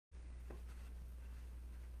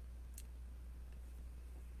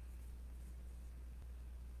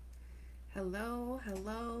Hello,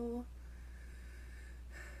 hello.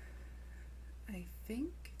 I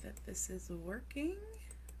think that this is working.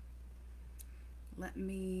 Let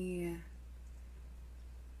me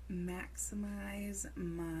maximize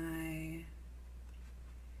my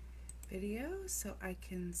video so I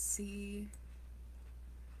can see.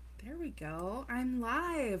 There we go. I'm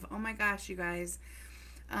live. Oh my gosh, you guys.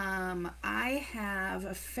 I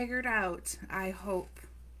have figured out, I hope,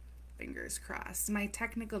 fingers crossed, my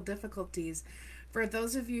technical difficulties. For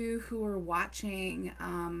those of you who were watching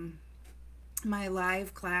my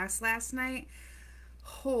live class last night,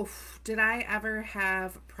 did I ever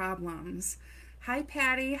have problems. Hi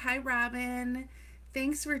Patty, hi Robin,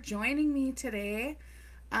 thanks for joining me today.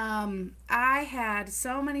 I had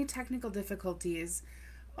so many technical difficulties.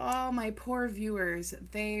 Oh, my poor viewers,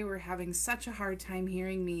 they were having such a hard time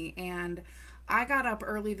hearing me, and I got up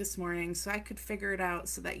early this morning so I could figure it out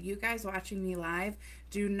so that you guys watching me live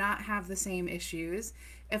do not have the same issues.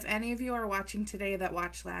 If any of you are watching today that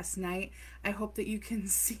watched last night, I hope that you can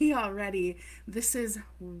see already this is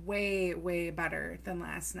way, way better than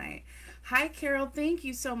last night. Hi Carol, thank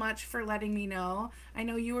you so much for letting me know. I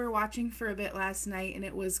know you were watching for a bit last night and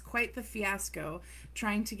it was quite the fiasco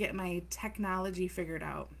trying to get my technology figured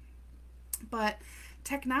out. But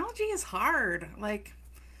technology is hard. Like,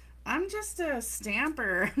 I'm just a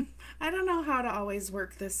stamper. I don't know how to always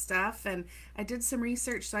work this stuff, and I did some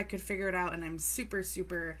research so I could figure it out, and I'm super,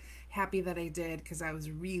 super happy that I did because I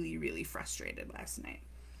was really, really frustrated last night.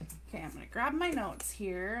 Okay, I'm going to grab my notes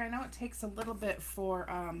here. I know it takes a little bit for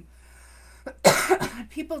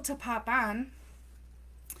people to pop on.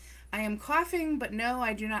 I am coughing, but no,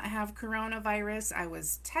 I do not have coronavirus. I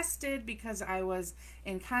was tested because I was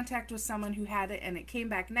in contact with someone who had it and it came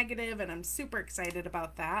back negative, and I'm super excited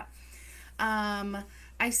about that.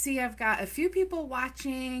 I see I've got a few people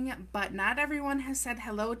watching, but not everyone has said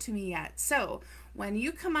hello to me yet. So when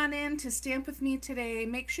you come on in to stamp with me today,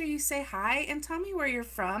 make sure you say hi and tell me where you're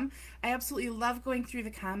from. I absolutely love going through the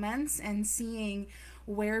comments and seeing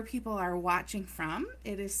where people are watching from.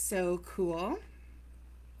 It is so cool.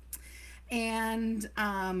 And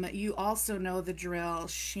you also know the drill.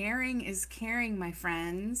 Sharing is caring, my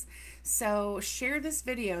friends. So share this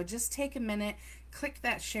video. Just take a minute, click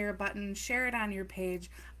that share button, share it on your page.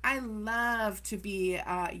 I love to be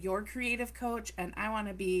your creative coach, and I want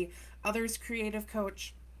to be others' creative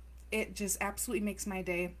coach. It just absolutely makes my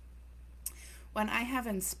day when I have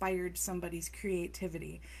inspired somebody's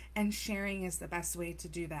creativity, and sharing is the best way to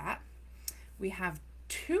do that. We have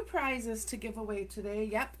 2 prizes to give away today.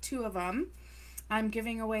 Yep, 2 of them. I'm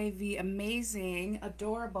giving away the amazing,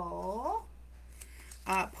 adorable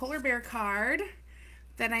polar bear card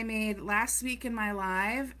that I made last week in my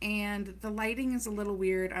live, and the lighting is a little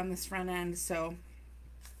weird on this front end, so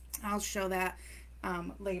I'll show that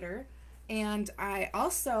later. And I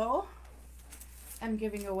also am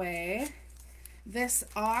giving away this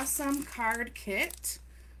awesome card kit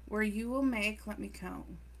where you will make, let me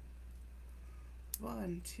count,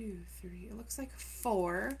 1, 2, 3, it looks like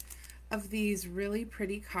 4 of these really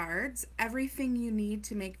pretty cards. Everything you need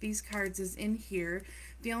to make these cards is in here.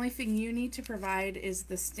 The only thing you need to provide is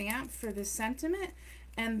the stamp for the sentiment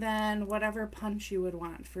and then whatever punch you would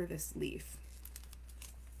want for this leaf.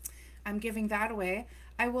 I'm giving that away.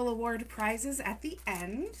 I will award prizes at the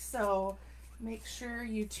end, so make sure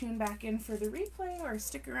you tune back in for the replay or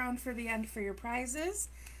stick around for the end for your prizes.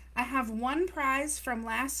 I have 1 prize from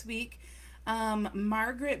last week.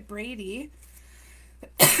 Margaret Brady.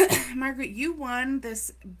 Margaret, you won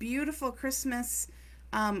this beautiful Christmas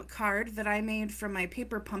card that I made from my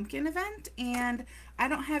paper pumpkin event, and I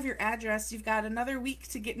don't have your address. You've got another week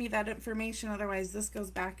to get me that information, otherwise this goes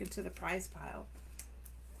back into the prize pile.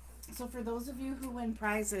 So for those of you who win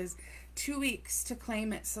prizes, 2 weeks to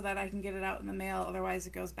claim it so that I can get it out in the mail, otherwise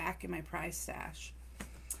it goes back in my prize stash.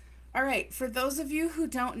 All right, for those of you who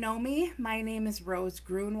don't know me, my name is Rose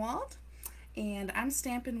Grunwald, and I'm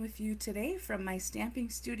stamping with you today from my stamping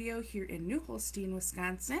studio here in New Holstein,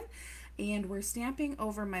 Wisconsin, and we're stamping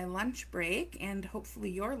over my lunch break and hopefully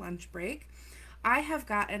your lunch break. I have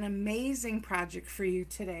got an amazing project for you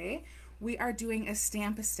today. We are doing a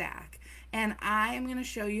Stamp-A-Stack, and I am going to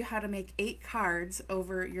show you how to make 8 cards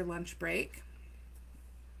over your lunch break.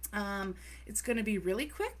 It's going to be really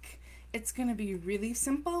quick. It's going to be really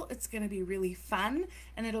simple. It's going to be really fun,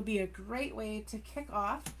 and it'll be a great way to kick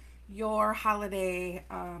off your holiday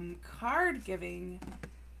card giving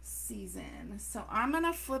season. So I'm going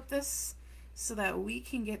to flip this so that we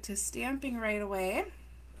can get to stamping right away.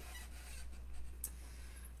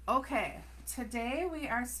 Okay, today we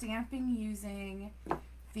are stamping using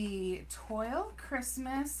the Toil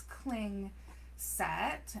Christmas Cling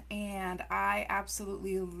set, and I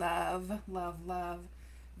absolutely love, love, love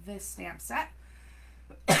this stamp set.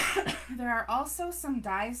 There are also some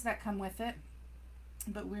dies that come with it,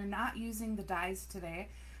 but we're not using the dies today.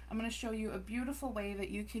 I'm going to show you a beautiful way that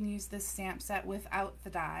you can use this stamp set without the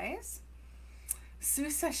dies. Sue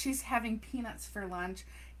says she's having peanuts for lunch.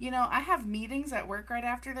 You know, I have meetings at work right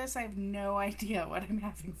after this. I have no idea what I'm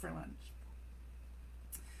having for lunch.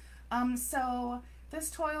 So this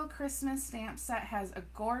Toil Christmas stamp set has a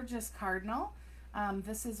gorgeous cardinal.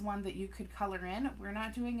 This is one that you could color in. We're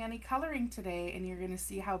not doing any coloring today, and you're going to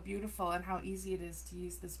see how beautiful and how easy it is to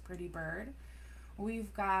use this pretty bird.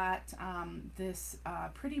 We've got this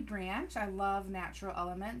pretty branch. I love natural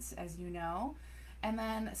elements, as you know. And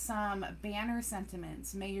then some banner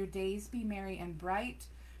sentiments. May your days be merry and bright.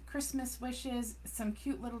 Christmas wishes, some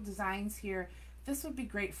cute little designs here. This would be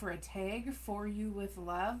great for a tag, for you with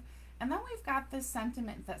love. And then we've got this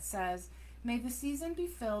sentiment that says, may the season be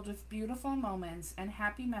filled with beautiful moments and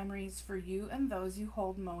happy memories for you and those you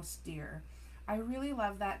hold most dear. I really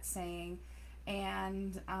love that saying.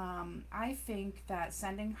 And I think that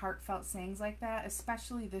sending heartfelt sayings like that,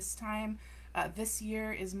 especially this time, this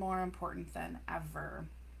year, is more important than ever.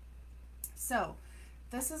 So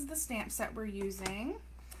this is the stamp set we're using,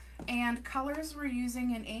 and colors we're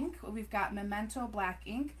using in ink. We've got Memento black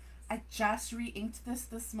ink. I just re-inked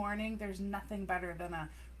this morning. There's nothing better than a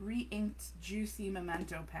re-inked juicy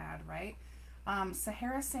Memento pad, right?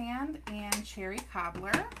 Sahara Sand and Cherry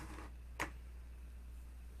Cobbler.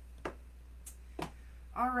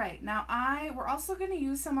 All right, now we're also going to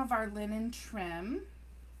use some of our linen trim.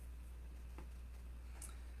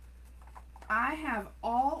 I have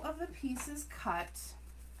all of the pieces cut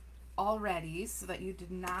already so that you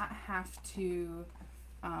did not have to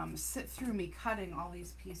sit through me cutting all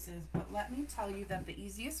these pieces. But let me tell you that the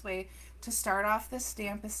easiest way to start off this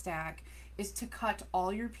Stamp-A-Stack is to cut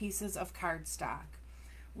all your pieces of cardstock.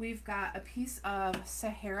 We've got a piece of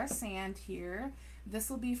Sahara Sand here. This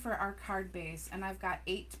will be for our card base, and I've got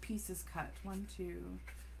 8 pieces cut. 1, 2,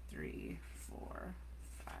 3, 4,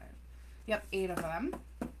 5. Yep, 8 of them.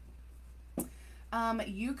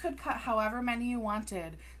 You could cut however many you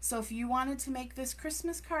wanted. So if you wanted to make this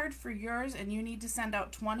Christmas card for yours and you need to send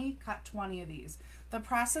out 20, cut 20 of these. The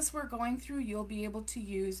process we're going through, you'll be able to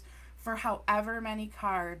use for however many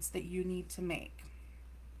cards that you need to make.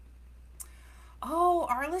 Oh,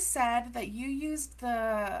 Arla said that you used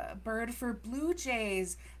the bird for blue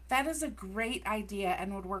jays. That is a great idea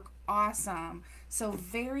and would work awesome. So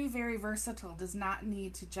very, very versatile. Does not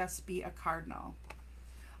need to just be a cardinal.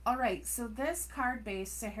 All right, so this card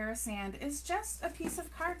base, Sahara Sand, is just a piece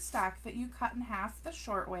of cardstock that you cut in half the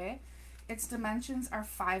short way. Its dimensions are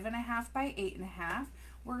 5.5 by 8.5.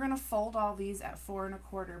 We're going to fold all these at 4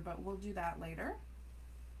 1/4, but we'll do that later.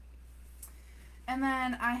 And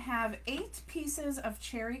then I have 8 pieces of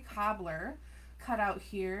Cherry Cobbler cut out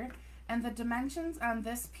here, and the dimensions on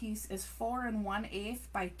this piece is 4 1/8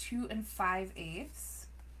 by 2 5/8.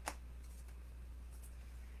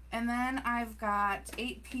 And then I've got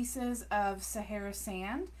 8 pieces of Sahara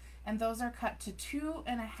Sand, and those are cut to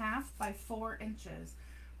 2.5 by 4 inches.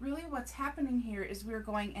 Really what's happening here is we're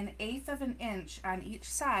going 1/8 of an inch on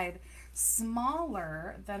each side,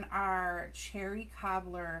 smaller than our Cherry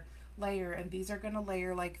Cobbler layer, and these are going to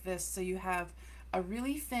layer like this, so you have a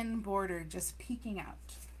really thin border just peeking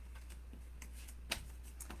out.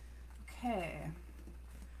 Okay.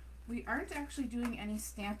 We aren't actually doing any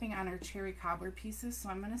stamping on our Cherry Cobbler pieces, so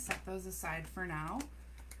I'm going to set those aside for now.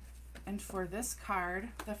 And for this card,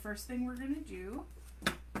 the first thing we're going to do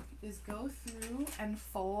is go through and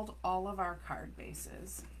fold all of our card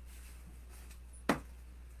bases.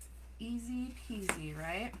 Easy peasy,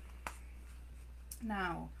 right?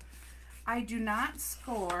 Now, I do not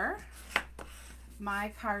score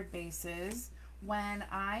my card bases when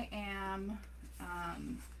I am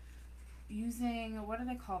using, what do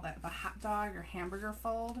they call that, the hot dog or hamburger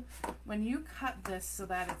fold. When you cut this so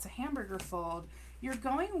that it's a hamburger fold, you're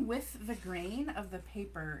going with the grain of the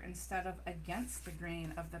paper instead of against the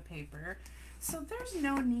grain of the paper. So there's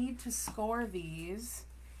no need to score these,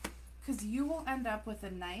 because you will end up with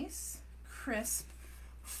a nice, crisp,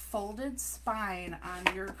 folded spine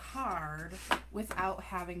on your card without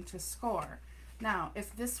having to score. Now,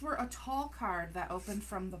 if this were a tall card that opened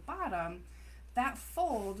from the bottom, that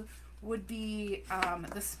fold would be,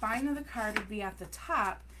 the spine of the card would be at the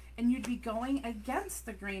top, and you'd be going against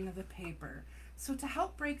the grain of the paper. So to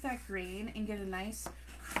help break that grain and get a nice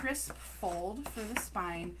crisp fold for the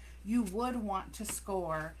spine, you would want to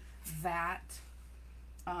score that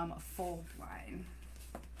fold line.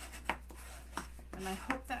 And I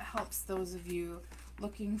hope that helps those of you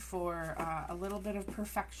looking for a little bit of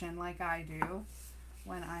perfection like I do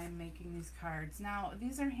when I'm making these cards. Now,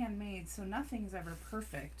 these are handmade, so nothing's ever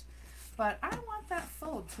perfect, but I want that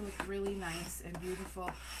fold to look really nice and beautiful,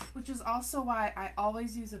 which is also why I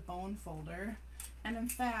always use a bone folder. And in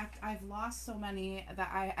fact, I've lost so many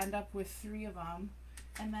that I end up with 3 of them,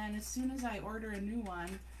 and then as soon as I order a new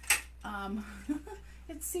one,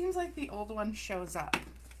 it seems like the old one shows up.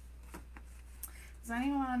 Does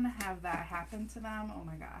anyone have that happen to them? Oh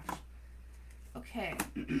my gosh. Okay,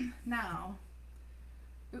 now,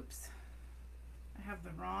 oops, I have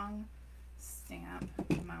the wrong stamp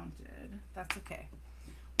mounted. That's okay.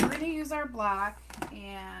 We're going to use our block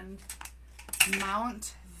and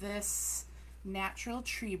mount this natural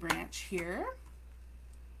tree branch here.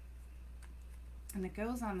 And it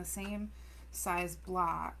goes on the same size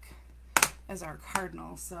block as our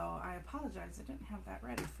cardinal, so I apologize, I didn't have that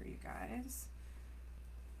ready for you guys.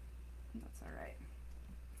 That's all right.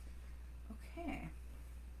 Okay.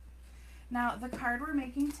 Now, the card we're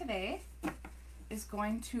making today is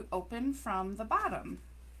going to open from the bottom.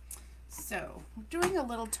 So, we're doing a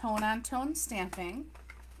little tone-on-tone stamping.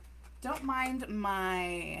 Don't mind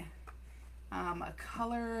my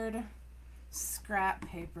colored scrap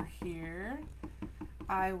paper here.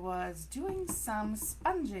 I was doing some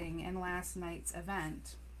sponging in last night's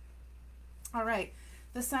event. All right,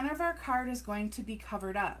 the center of our card is going to be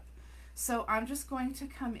covered up. So I'm just going to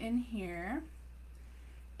come in here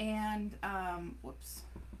and, whoops,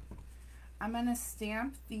 I'm going to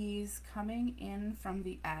stamp these coming in from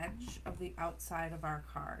the edge of the outside of our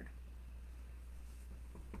card.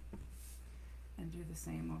 And do the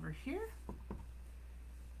same over here.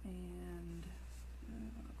 And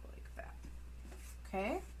go like that.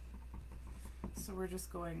 Okay, so we're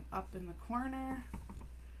just going up in the corner,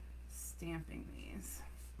 stamping these.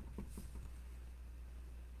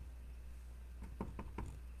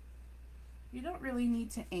 You don't really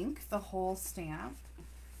need to ink the whole stamp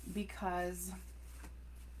because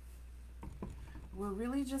we're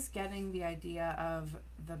really just getting the idea of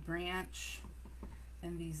the branch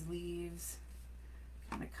and these leaves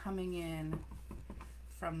kind of coming in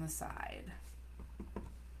from the side.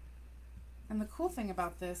 And the cool thing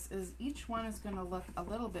about this is each one is going to look a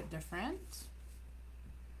little bit different.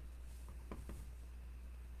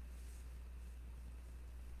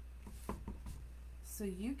 So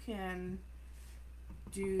you can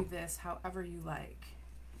do this however you like.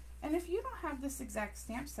 And if you don't have this exact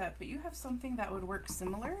stamp set, but you have something that would work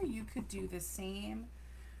similar, you could do the same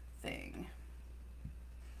thing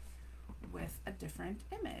with a different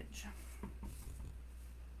image.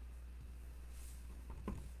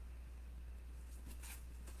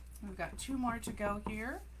 We've got 2 more to go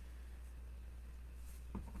here.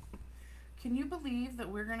 Can you believe that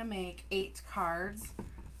we're going to make 8 cards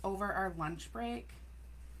over our lunch break?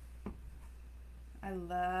 I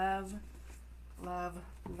love, love,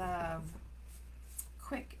 love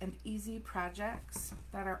quick and easy projects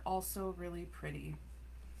that are also really pretty.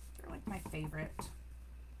 They're like my favorite.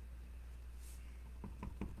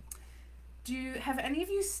 Have any of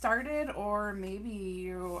you started, or maybe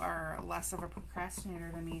you are less of a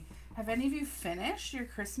procrastinator than me, have any of you finished your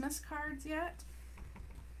Christmas cards yet?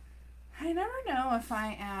 I never know if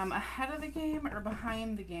I am ahead of the game or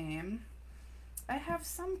behind the game. I have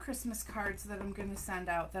some Christmas cards that I'm going to send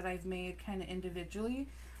out that I've made kind of individually,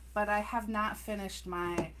 but I have not finished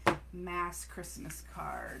my mass Christmas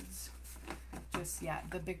cards just yet,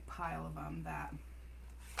 the big pile of them that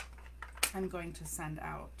I'm going to send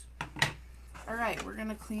out. All right, we're going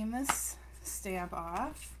to clean this stamp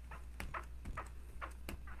off.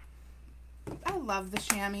 I love the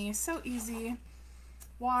chamois, so easy.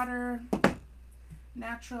 Water,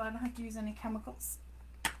 natural, I don't have to use any chemicals.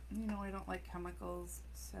 You know I don't like chemicals,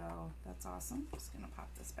 so that's awesome. Just going to pop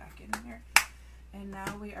this back in here. And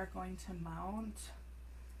now we are going to mount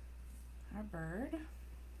our bird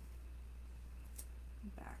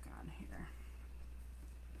back on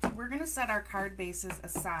here. We're going to set our card bases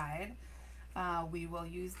aside. We will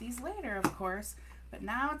use these later, of course, but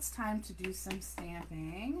now it's time to do some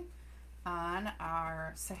stamping on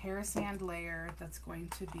our Sahara sand layer that's going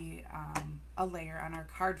to be a layer on our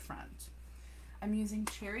card front. I'm using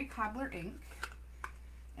cherry cobbler ink,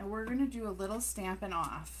 and we're going to do a little stamping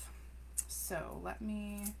off. So let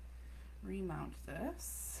me remount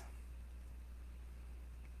this.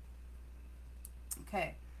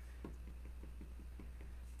 Okay.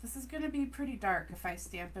 This is going to be pretty dark if I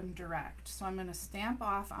stamp them direct. So I'm going to stamp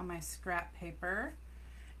off on my scrap paper,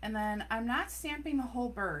 and then I'm not stamping the whole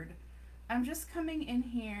bird. I'm just coming in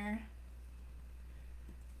here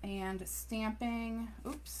and stamping.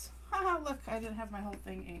 Oops. Haha, look, I didn't have my whole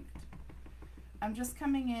thing inked. I'm just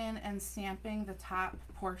coming in and stamping the top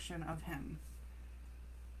portion of him.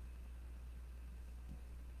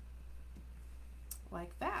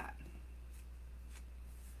 Like that.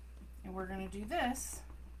 And we're going to do this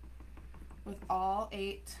with all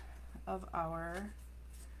 8 of our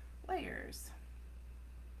layers.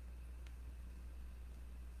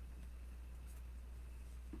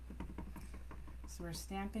 So we're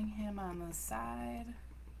stamping him on the side,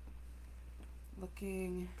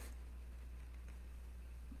 looking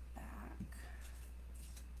back.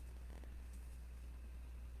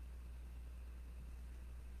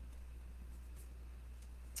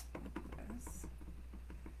 Like this.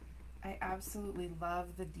 I absolutely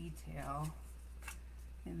love the detail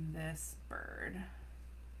in this bird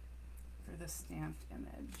for the stamped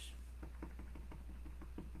image.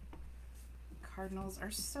 Cardinals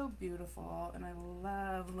are so beautiful, and I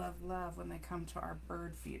love, love, love when they come to our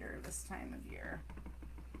bird feeder this time of year.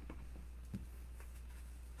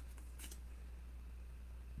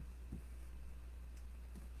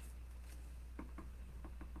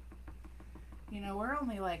 You know, we're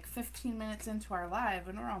only like 15 minutes into our live,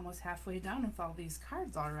 and we're almost halfway done with all these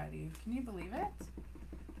cards already. Can you believe it?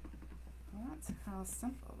 Well, that's how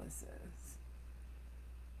simple this is.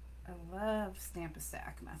 I love Stamp a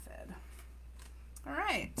Stack method. All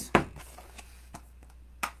right.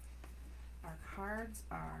 Our cards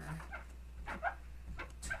are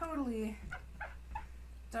totally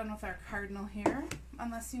done with our cardinal here.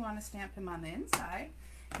 Unless you want to stamp him on the inside,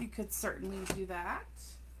 you could certainly do that.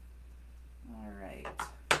 All right.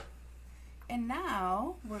 And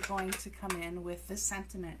now we're going to come in with the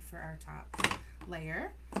sentiment for our top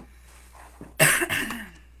layer.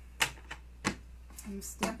 I'm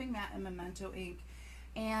stamping that in Memento ink,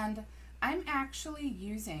 and I'm actually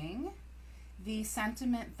using the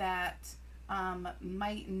sentiment that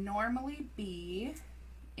might normally be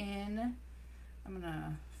in, I'm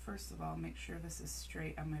gonna first of all make sure this is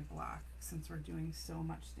straight on my block since we're doing so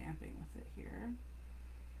much stamping with it here.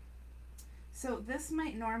 So this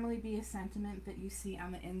might normally be a sentiment that you see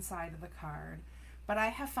on the inside of the card, but I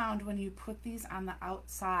have found when you put these on the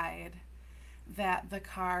outside that the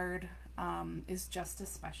card is just as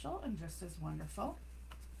special and just as wonderful.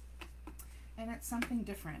 And it's something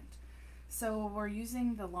different. So we're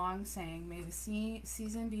using the long saying, may the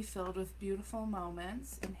season be filled with beautiful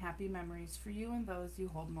moments and happy memories for you and those you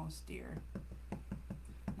hold most dear.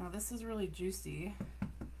 Now this is really juicy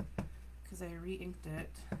because I re-inked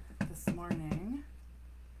it this morning.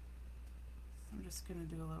 So I'm just going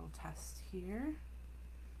to do a little test here.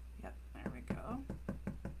 Yep, there we go.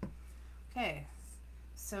 Okay,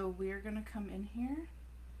 so we're going to come in here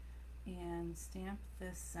and stamp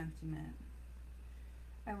this sentiment.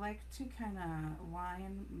 I like to kind of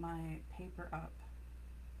line my paper up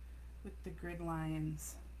with the grid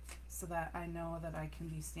lines so that I know that I can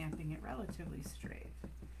be stamping it relatively straight.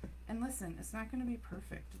 And listen, it's not going to be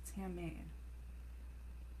perfect, it's handmade.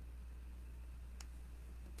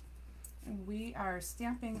 And we are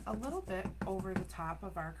stamping a little bit over the top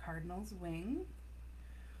of our cardinal's wing,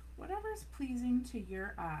 whatever's pleasing to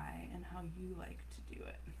your eye and how you like to do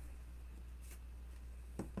it.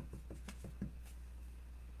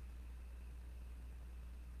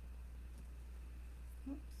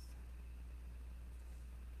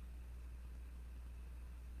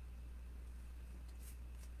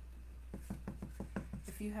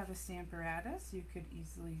 If you have a Stamparatus, you could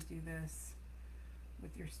easily do this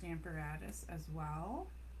with your Stamparatus as well.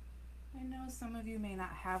 I know some of you may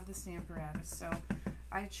not have the Stamparatus, so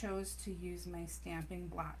I chose to use my stamping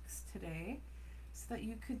blocks today so that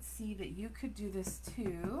you could see that you could do this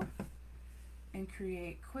too and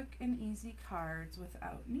create quick and easy cards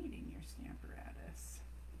without needing your Stamparatus.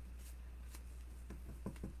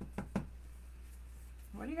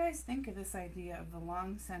 What do you guys think of this idea of the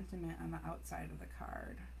long sentiment on the outside of the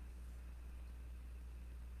card?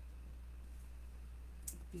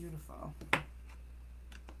 Beautiful.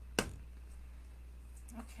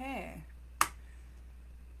 Okay.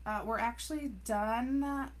 We're actually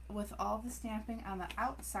done with all the stamping on the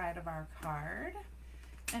outside of our card.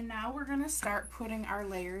 And now we're going to start putting our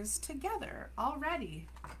layers together already.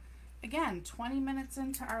 Again, 20 minutes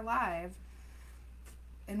into our live,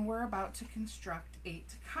 and we're about to construct 8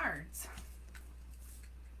 cards.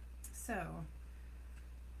 So,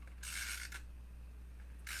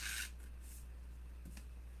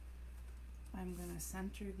 I'm going to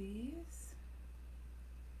center these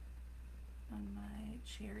on my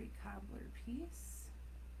cherry cobbler piece.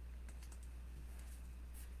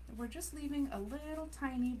 We're just leaving a little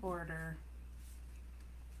tiny border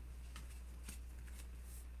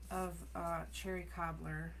of cherry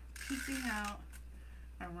cobbler peeking out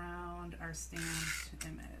around our stamped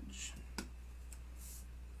image.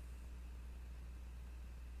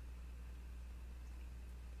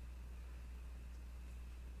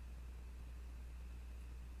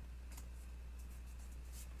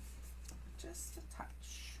 Just a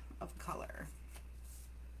touch of color.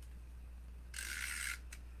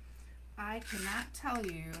 I cannot tell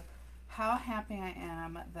you how happy I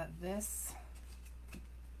am that this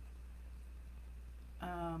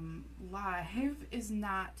live is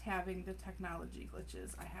not having the technology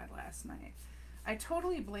glitches I had last night. I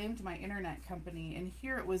totally blamed my internet company, and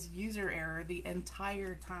here it was user error the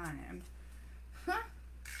entire time. Huh.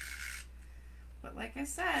 But like I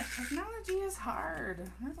said, technology is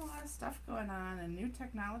hard. There's a lot of stuff going on and new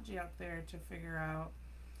technology out there to figure out.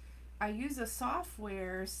 I use a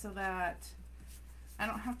software so that I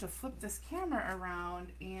don't have to flip this camera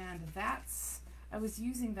around, and I was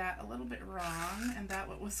using that a little bit wrong, and that's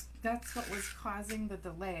what was causing the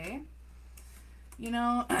delay. You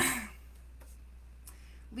know,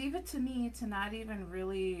 leave it to me to not even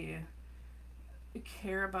really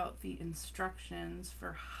care about the instructions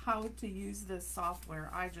for how to use this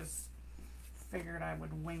software. I just figured I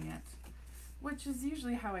would wing it, which is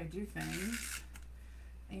usually how I do things.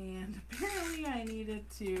 And apparently I needed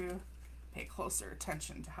to pay closer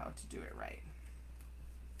attention to how to do it right.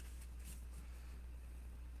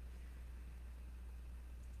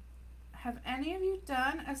 Have any of you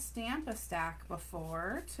done a stamp-a-stack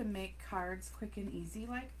before to make cards quick and easy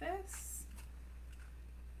like this?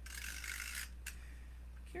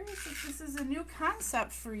 Curious if this is a new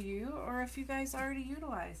concept for you or if you guys already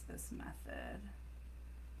utilize this method.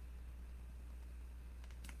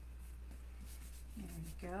 There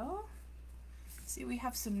we go. See, we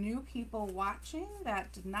have some new people watching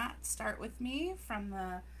that did not start with me from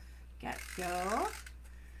the get-go.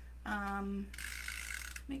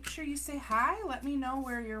 Make sure you say hi. Let me know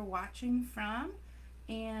where you're watching from.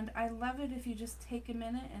 And I love it if you just take a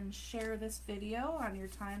minute and share this video on your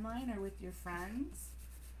timeline or with your friends.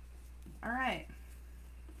 All right.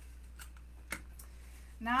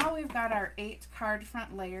 Now we've got our 8 card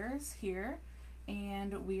front layers here,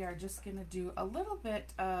 and we are just going to do a little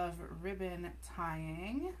bit of ribbon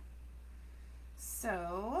tying.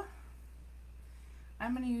 So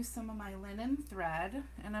I'm going to use some of my linen thread,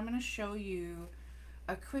 and I'm going to show you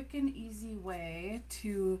a quick and easy way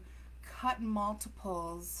to cut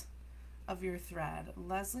multiples of your thread.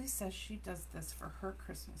 Leslie says she does this for her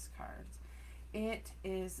Christmas cards. It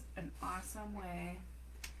is an awesome way.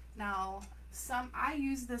 Now, I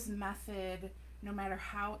use this method no matter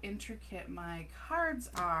how intricate my cards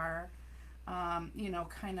are, you know,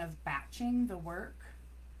 kind of batching the work.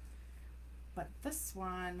 But this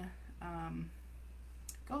one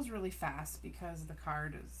goes really fast because the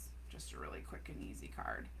card is just a really quick and easy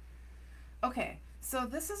card. Okay, so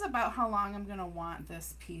this is about how long I'm going to want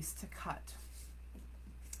this piece to cut.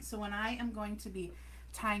 So when I am going to be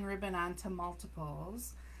tying ribbon onto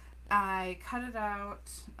multiples, I cut it out.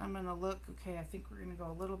 I'm going to look, okay, I think we're going to go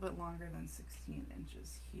a little bit longer than 16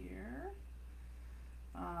 inches here.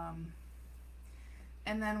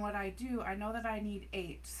 And then what I do, I know that I need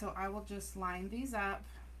 8, so I will just line these up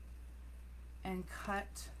and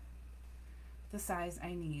cut the size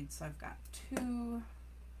I need. So I've got 2,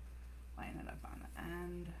 line it up on the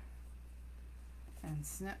end, and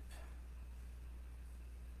snip,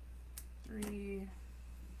 3,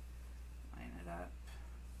 line it up.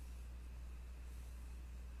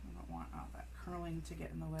 I don't want all that curling to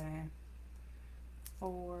get in the way.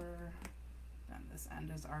 4, then this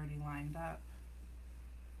end is already lined up.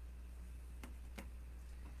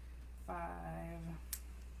 5,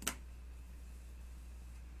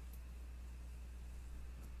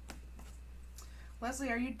 Leslie,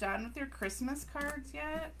 are you done with your Christmas cards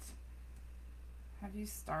yet? Have you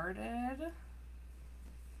started? I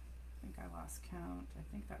think I lost count. I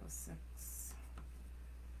think that was 6.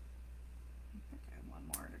 I think I have one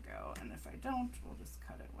more to go, and if I don't, we'll just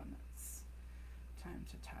cut it when it's time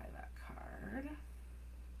to tie that card.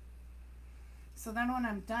 So then when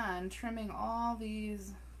I'm done trimming all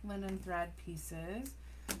these linen thread pieces,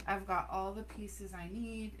 I've got all the pieces I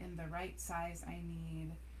need in the right size I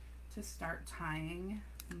need to start tying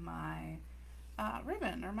my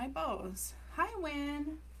ribbon or my bows. Hi,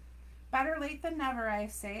 Win. Better late than never, I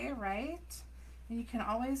say, right? And you can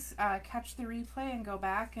always catch the replay and go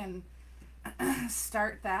back and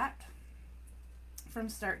start that from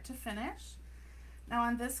start to finish. Now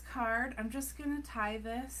on this card, I'm just going to tie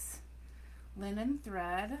this linen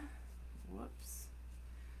thread. Whoops.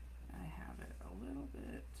 I have it a little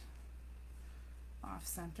bit off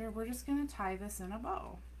center. We're just going to tie this in a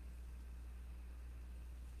bow.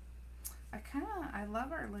 I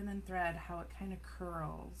love our linen thread, how it kind of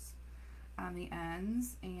curls on the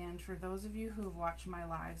ends. And for those of you who have watched my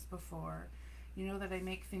lives before, you know that I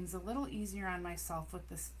make things a little easier on myself with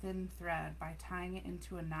this thin thread by tying it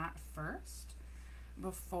into a knot first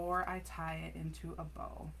before I tie it into a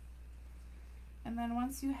bow. And then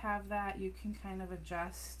once you have that, you can kind of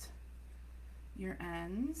adjust your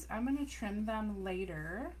ends. I'm going to trim them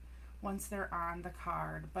later once they're on the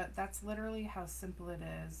card, but that's literally how simple it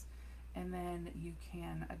is. And then you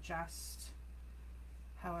can adjust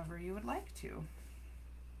however you would like to.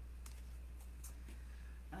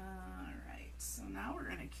 Alright, so now we're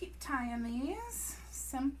going to keep tying these.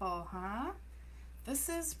 Simple, huh? This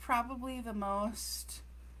is probably the most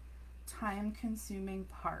time-consuming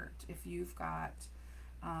part if you've got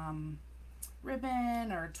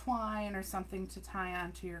ribbon or twine or something to tie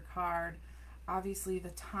onto your card. Obviously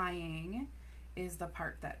the tying is the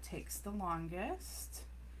part that takes the longest,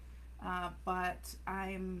 but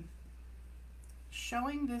I'm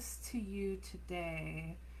showing this to you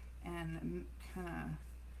today and kind of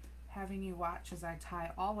having you watch as I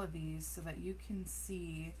tie all of these so that you can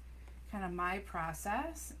see kind of my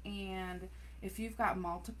process. And if you've got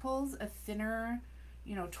multiples, a thinner,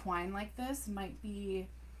 you know, twine like this might be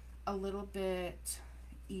a little bit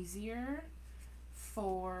easier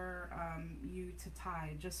for you to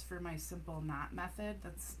tie. Just for my simple knot method,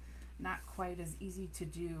 that's not quite as easy to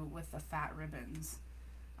do with the fat ribbons.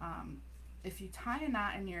 If you tie a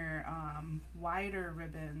knot in your wider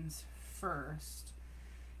ribbons first,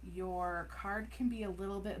 your card can be a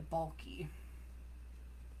little bit bulky.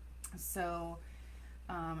 So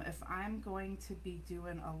if I'm going to be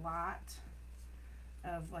doing a lot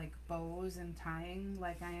of like bows and tying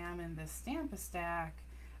like I am in this Stamp-A-Stack,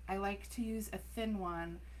 I like to use a thin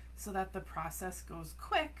one so that the process goes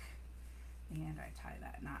quick. And I tie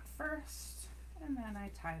that knot first, and then I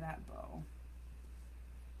tie that bow.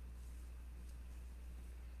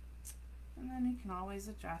 And then you can always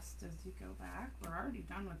adjust as you go back. We're already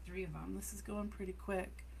done with 3 of them. This is going pretty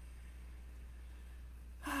quick.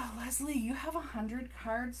 Oh, Leslie, you have 100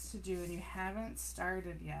 cards to do and you haven't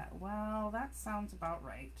started yet. Well, that sounds about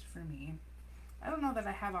right for me. I don't know that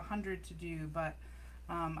I have 100 to do, but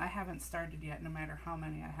I haven't started yet no matter how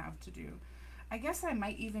many I have to do. I guess I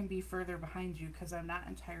might even be further behind you because I'm not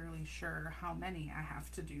entirely sure how many I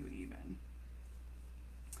have to do even.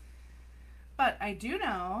 But I do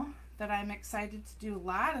know that I'm excited to do a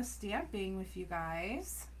lot of stamping with you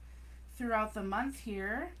guys throughout the month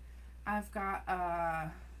here. I've got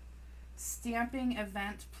a stamping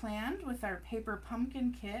event planned with our paper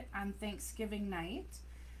pumpkin kit on Thanksgiving night.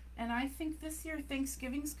 And I think this year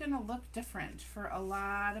Thanksgiving's going to look different for a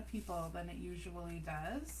lot of people than it usually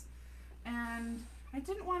does. And I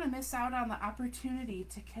didn't want to miss out on the opportunity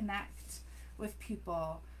to connect with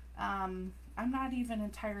people. I'm not even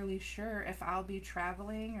entirely sure if I'll be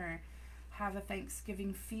traveling or have a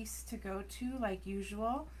Thanksgiving feast to go to like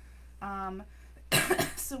usual.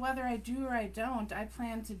 So whether I do or I don't, I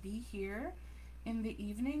plan to be here in the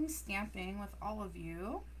evening stamping with all of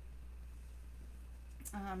you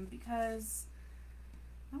because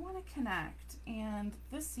I want to connect. And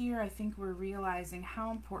this year I think we're realizing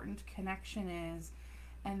how important connection is,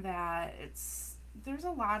 and that there's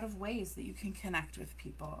a lot of ways that you can connect with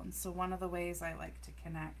people. And so one of the ways I like to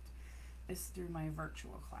connect is through my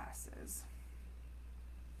virtual classes.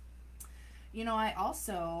 You know, I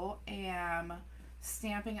also am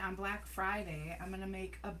stamping on Black Friday. I'm going to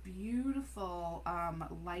make a beautiful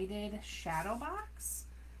lighted shadow box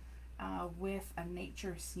with a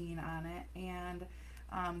nature scene on it. And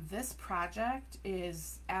this project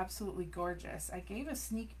is absolutely gorgeous. I gave a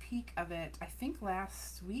sneak peek of it, I think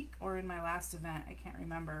last week or in my last event. I can't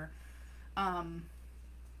remember. And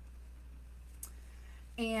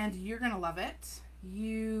you're going to love it.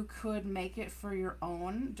 You could make it for your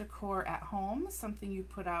own decor at home, something you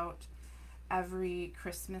put out every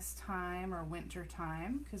Christmas time or winter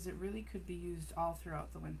time, because it really could be used all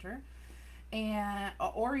throughout the winter. And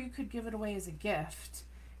or you could give it away as a gift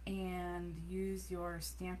and use your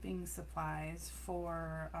stamping supplies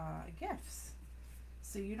for gifts.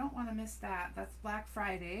 So you don't want to miss that. That's Black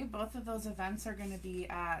Friday. Both of those events are going to be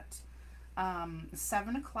at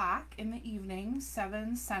 7 o'clock in the evening,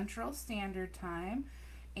 7 Central Standard Time,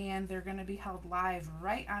 and they're going to be held live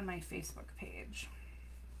right on my Facebook page.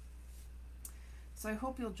 So I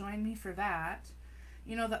hope you'll join me for that.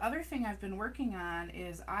 You know, the other thing I've been working on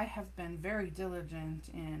is I have been very diligent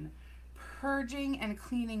in purging and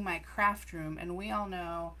cleaning my craft room, and we all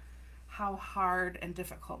know how hard and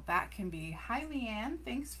difficult that can be. Hi, Leanne.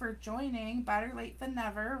 Thanks for joining. Better late than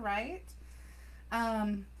never, right?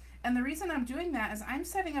 And the reason I'm doing that is I'm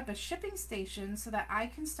setting up a shipping station so that I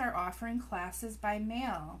can start offering classes by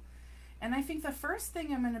mail. And I think the first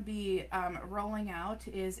thing I'm going to be rolling out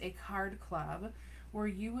is a card club where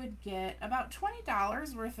you would get about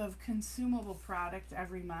 $20 worth of consumable product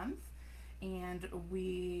every month. And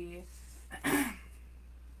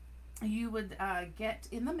you would get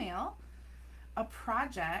in the mail a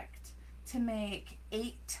project to make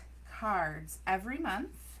 8 cards every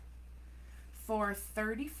month for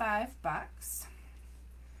 $35.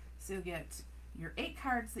 So you'll get your 8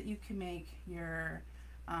 cards that you can make your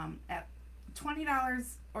at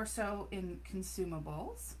 $20 or so in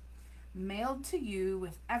consumables, mailed to you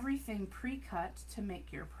with everything pre-cut to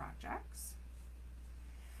make your projects.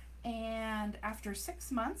 And after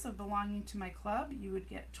 6 months of belonging to my club, you would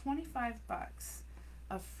get $25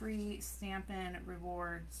 of free Stampin'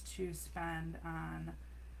 rewards to spend on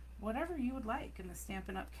whatever you would like in the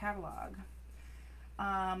Stampin' Up! Catalog.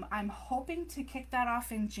 I'm hoping to kick that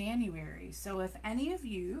off in January. So if any of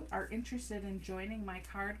you are interested in joining my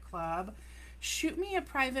card club, shoot me a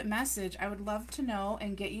private message. I would love to know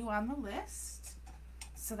and get you on the list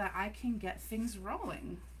so that I can get things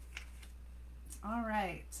rolling. All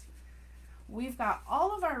right. We've got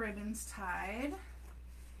all of our ribbons tied,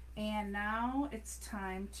 and now it's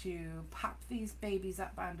time to pop these babies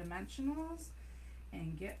up on dimensionals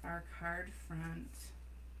and get our card front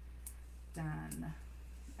done.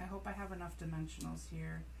 I hope I have enough dimensionals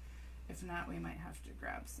here. If not, we might have to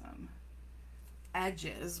grab some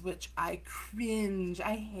edges, which I cringe.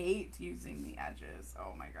 I hate using the edges.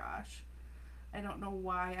 Oh my gosh. I don't know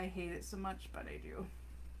why I hate it so much, but I do.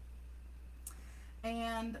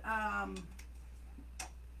 And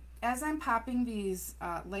as I'm popping these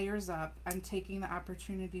layers up, I'm taking the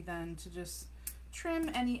opportunity then to just trim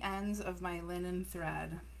any ends of my linen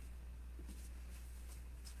thread.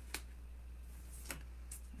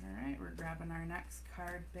 All right, we're grabbing our next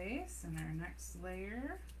card base and our next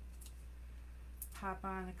layer. Pop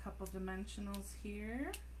on a couple dimensionals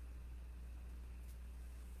here.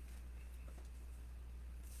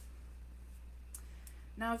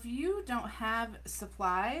 Now, if you don't have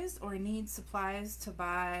supplies or need supplies to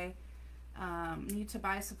buy,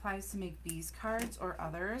 supplies to make these cards or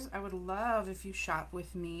others, I would love if you shop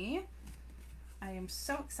with me. I am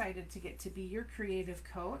so excited to get to be your creative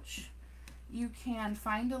coach. You can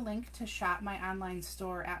find a link to shop my online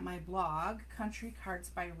store at my blog,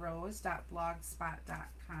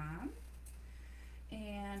 countrycardsbyrose.blogspot.com.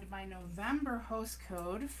 And my November host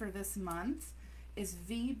code for this month is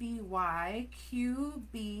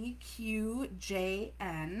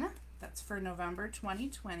VBYQBQJN. That's for November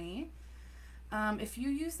 2020. If you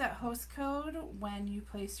use that host code when you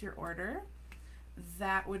place your order,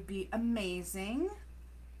 that would be amazing.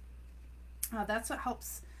 That's what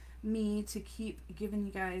helps me to keep giving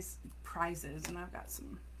you guys prizes, and I've got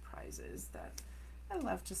some prizes that I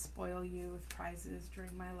love to spoil you with prizes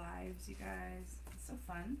during my lives, you guys. It's so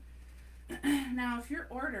fun. Now, if your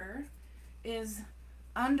order is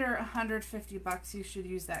under $150, you should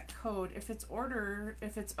use that code. If it's over,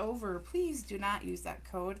 please do not use that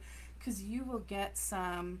code, because you will get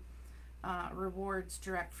some rewards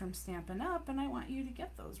direct from Stampin' Up, and I want you to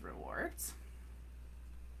get those rewards.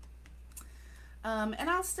 And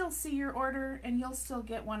I'll still see your order, and you'll still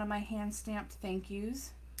get one of my hand-stamped thank yous.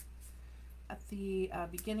 At the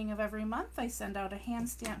beginning of every month, I send out a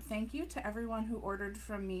hand-stamped thank you to everyone who ordered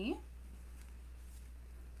from me.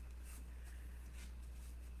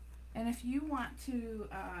 And if you want to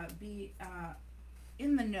be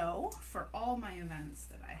in the know for all my events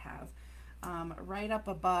that I have, right up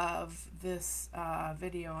above this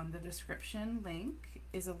video in the description link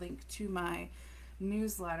is a link to my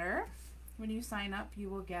newsletter. When you sign up, you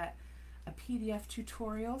will get a PDF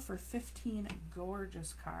tutorial for 15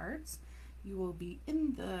 gorgeous cards. You will be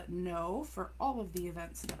in the know for all of the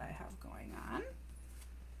events that I have going on,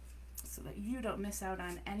 so that you don't miss out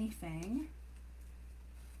on anything.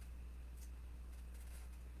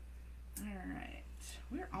 All right,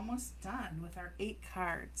 we're almost done with our 8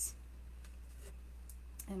 cards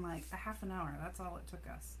in like a half an hour. That's all it took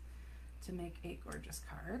us to make 8 gorgeous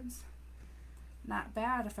cards. Not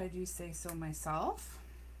bad if I do say so myself.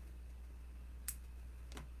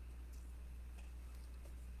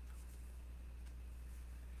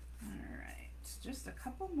 All right, just a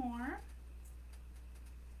couple more.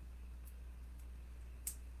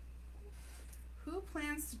 Who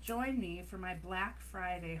plans to join me for my Black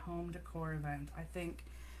Friday home decor event? I think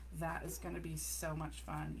that is going to be so much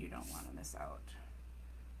fun. You don't want to miss out.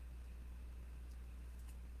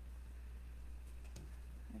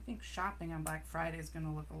 I think shopping on Black Friday is going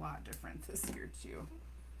to look a lot different this year too.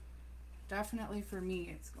 Definitely for me,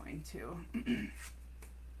 it's going to. And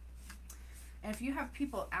if you have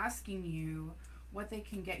people asking you what they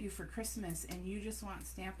can get you for Christmas and you just want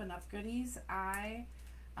Stampin' Up! Goodies, I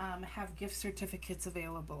have gift certificates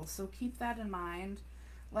available. So keep that in mind.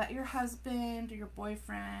 Let your husband or your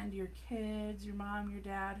boyfriend, your kids, your mom, your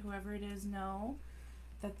dad, whoever it is, know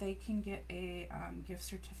that they can get a gift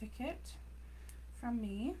certificate from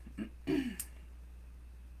me.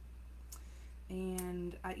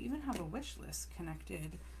 And I even have a wish list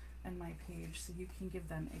connected in my page so you can give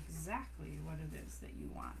them exactly what it is that you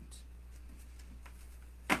want.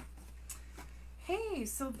 Hey,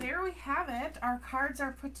 so there we have it. Our cards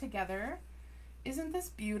are put together. Isn't this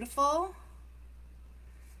beautiful?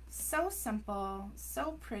 So simple,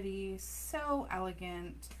 so pretty, so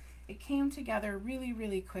elegant. It came together really,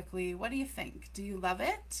 really quickly. What do you think? Do you love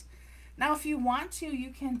it? Now, if you want to,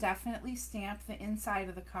 you can definitely stamp the inside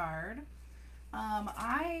of the card.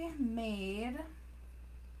 I made,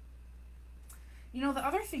 you know, the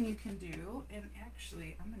other thing you can do, and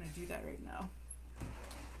actually, I'm going to do that right now.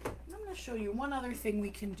 I'm going to show you one other thing we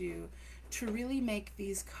can do to really make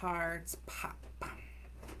these cards pop.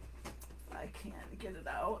 I can't get it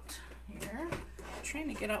out here. I'm trying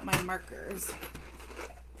to get out my markers.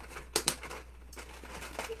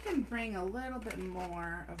 You can bring a little bit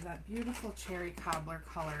more of that beautiful cherry cobbler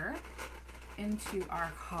color into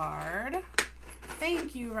our card.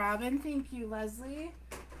 Thank you, Robin. Thank you, Leslie.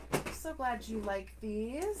 I'm so glad you like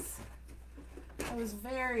these. I was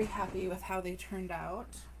very happy with how they turned out.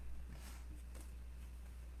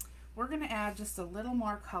 We're going to add just a little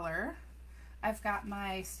more color. I've got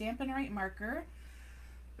my Stampin' Right marker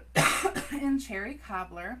in cherry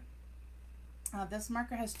cobbler. This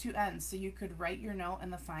marker has two ends, so you could write your note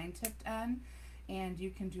in the fine tipped end, and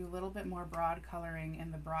you can do a little bit more broad coloring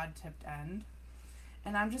in the broad tipped end.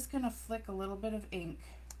 And I'm just going to flick a little bit of ink,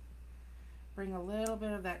 bring a little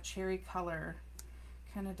bit of that cherry color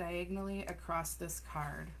kind of diagonally across this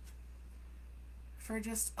card for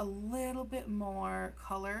just a little bit more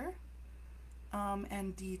color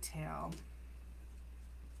and detail.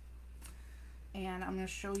 And I'm going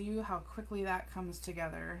to show you how quickly that comes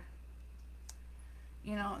together.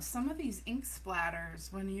 You know, some of these ink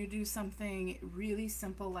splatters, when you do something really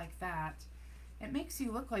simple like that, it makes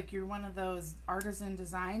you look like you're one of those artisan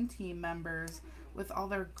design team members with all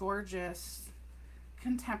their gorgeous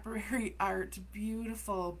contemporary art,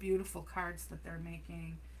 beautiful, beautiful cards that they're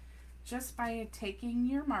making. Just by taking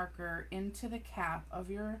your marker into the cap of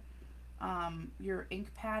your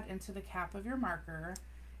ink pad into the cap of your marker,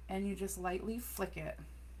 and you just lightly flick it.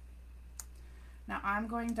 Now I'm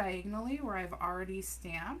going diagonally where I've already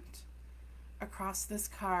stamped across this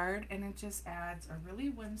card, and it just adds a really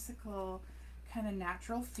whimsical kind of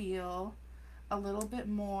natural feel, a little bit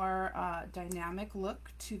more dynamic look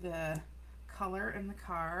to the color in the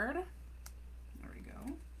card. There we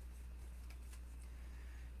go.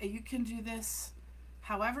 And you can do this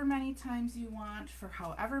however many times you want for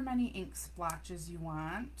however many ink splotches you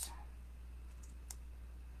want.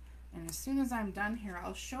 And as soon as I'm done here,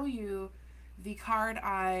 I'll show you the card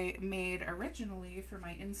I made originally for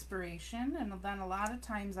my inspiration, and then a lot of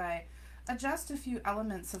times I adjust a few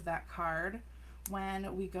elements of that card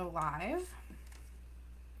when we go live.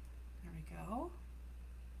 There we go.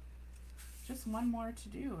 Just one more to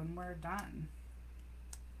do and we're done.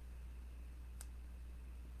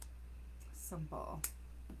 Simple.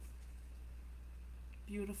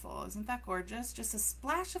 Beautiful. Isn't that gorgeous? Just a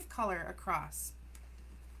splash of color across.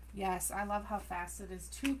 Yes, I love how fast it is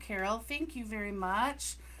too, Carol. Thank you very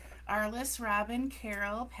much. Arliss, Robin,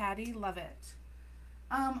 Carol, Patty, love it.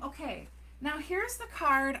 Okay, now here's the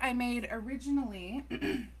card I made originally.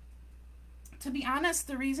 To be honest,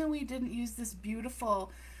 the reason we didn't use this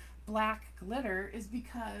beautiful black glitter is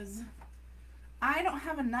because I don't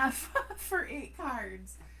have enough for 8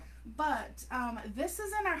 cards. But this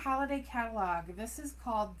is in our holiday catalog. This is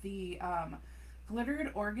called the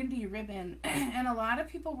glittered organdy ribbon, and a lot of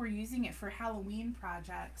people were using it for Halloween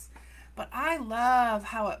projects, but I love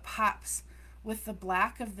how it pops with the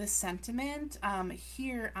black of this sentiment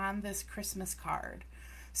here on this Christmas card.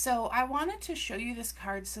 So I wanted to show you this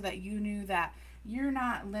card so that you knew that you're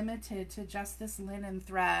not limited to just this linen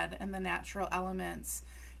thread and the natural elements.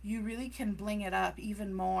 You really can bling it up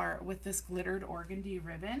even more with this glittered organdy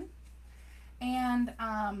ribbon. And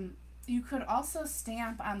you could also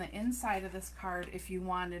stamp on the inside of this card if you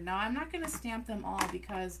wanted. Now I'm not going to stamp them all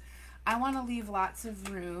because I want to leave lots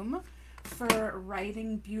of room for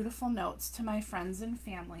writing beautiful notes to my friends and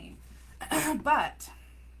family. But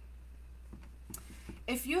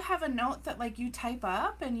if you have a note that like you type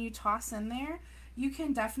up and you toss in there, you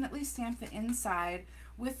can definitely stamp the inside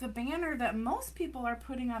with the banner that most people are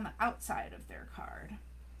putting on the outside of their card.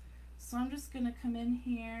 So I'm just going to come in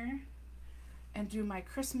here and do my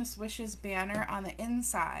Christmas wishes banner on the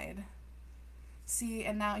inside. See,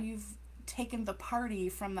 and now you've taken the party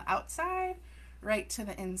from the outside right to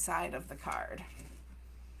the inside of the card.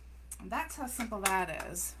 And that's how simple that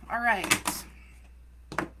is. All right.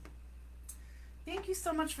 Thank you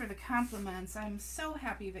so much for the compliments. I'm so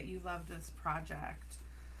happy that you love this project.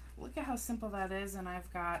 Look at how simple that is, and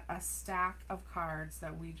I've got a stack of cards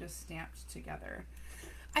that we just stamped together.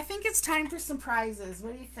 I think it's time for some prizes.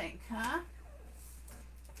 What do you think, huh?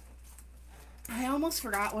 I almost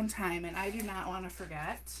forgot one time, and I do not want to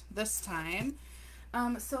forget this time.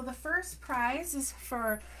 So the first prize is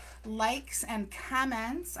for likes and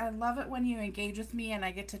comments. I love it when you engage with me and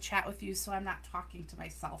I get to chat with you, so I'm not talking to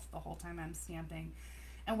myself the whole time I'm stamping.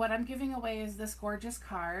 And what I'm giving away is this gorgeous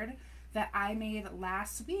card that I made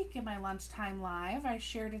last week in my lunchtime live. I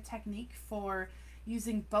shared a technique for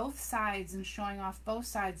using both sides and showing off both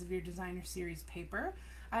sides of your designer series paper.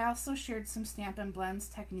 I also shared some Stampin' Blends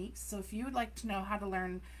techniques, so if you would like to know how to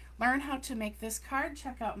learn how to make this card,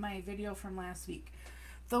 check out my video from last week.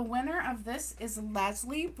 The winner of this is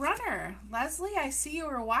Leslie Brunner. Leslie, I see you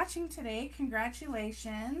were watching today.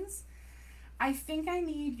 Congratulations. I think I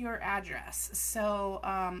need your address, so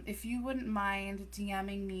if you wouldn't mind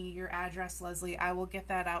DMing me your address, Leslie, I will get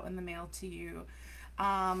that out in the mail to you.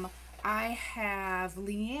 I have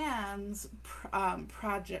Leanne's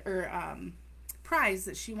prize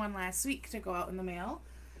that she won last week to go out in the mail,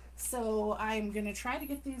 so I'm going to try to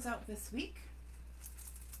get these out this week.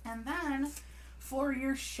 And then for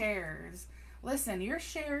your shares, listen, your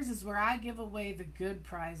shares is where I give away the good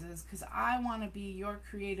prizes because I want to be your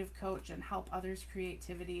creative coach and help others'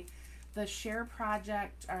 creativity. The share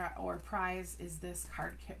project or prize is this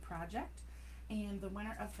card kit project, and the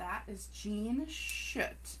winner of that is Jean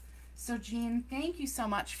Schutt. So Jean, thank you so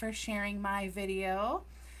much for sharing my video.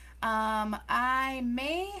 I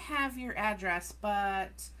may have your address,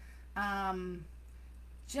 but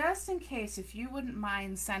just in case, if you wouldn't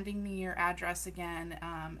mind sending me your address again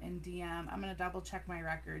in DM, I'm going to double check my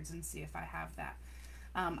records and see if I have that.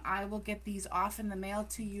 I will get these off in the mail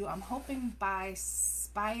to you. I'm hoping by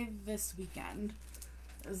this weekend.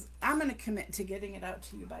 I'm going to commit to getting it out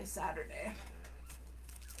to you by Saturday.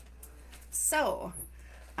 So,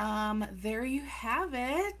 there you have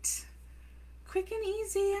it. Quick and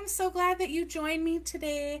easy. I'm so glad that you joined me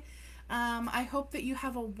today. I hope that you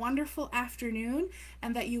have a wonderful afternoon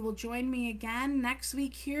and that you will join me again next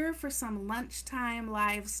week here for some lunchtime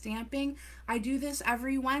live stamping. I do this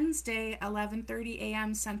every Wednesday, 11:30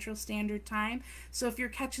 a.m. Central Standard Time. So if you're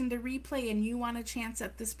catching the replay and you want a chance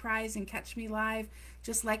at this prize and catch me live,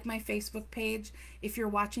 just like my Facebook page. If you're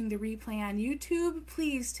watching the replay on YouTube,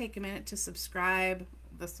 please take a minute to subscribe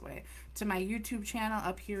this way to my YouTube channel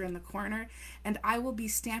up here in the corner, and I will be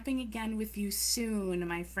stamping again with you soon,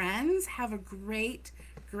 my friends. Have a great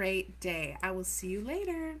day. I will see you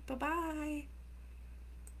later. Bye-bye.